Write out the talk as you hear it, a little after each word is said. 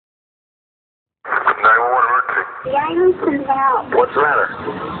Yeah, I need some help. What's the matter?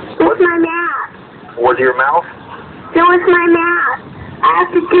 With my math. With your mouth? No, with my math. I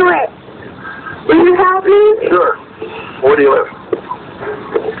have to do it. Will you help me? Sure. Where do you live?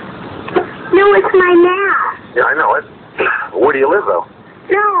 No, it's my math. Yeah, I know it. Where do you live, though?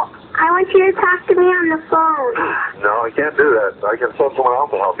 No, I want you to talk to me on the phone. No, I can't do that. I can send someone else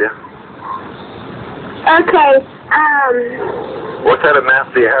to help you. Okay, What kind of math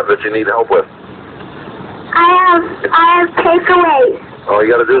do you have that you need help with? I have takeaways. Oh, you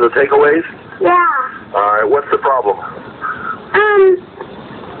got to do the takeaways? Yeah. All right, what's the problem?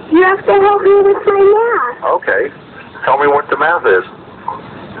 You have to help me with my math. Okay. Tell me what the math is.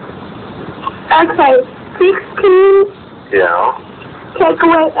 Okay, 16 Yeah. take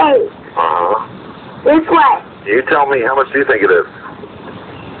away 8 Uh-huh. is what? You tell me, how much do you think it is?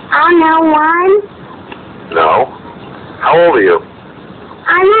 I don't know, 1. No. How old are you?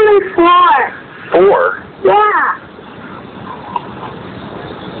 I'm only 4. 4? Yeah.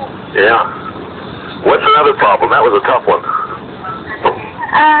 Yeah. What's another problem? That was a tough one.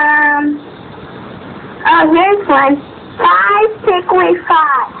 Oh, here's one. 5 take away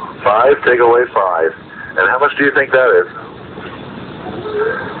 5. 5, take away 5. And how much do you think that is? 5.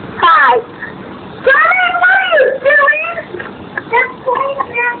 Daddy, what are you doing? Just playing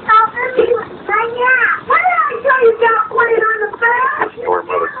that off of me right now. What did I tell you about putting on the bed? Your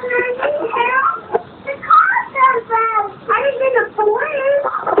mother.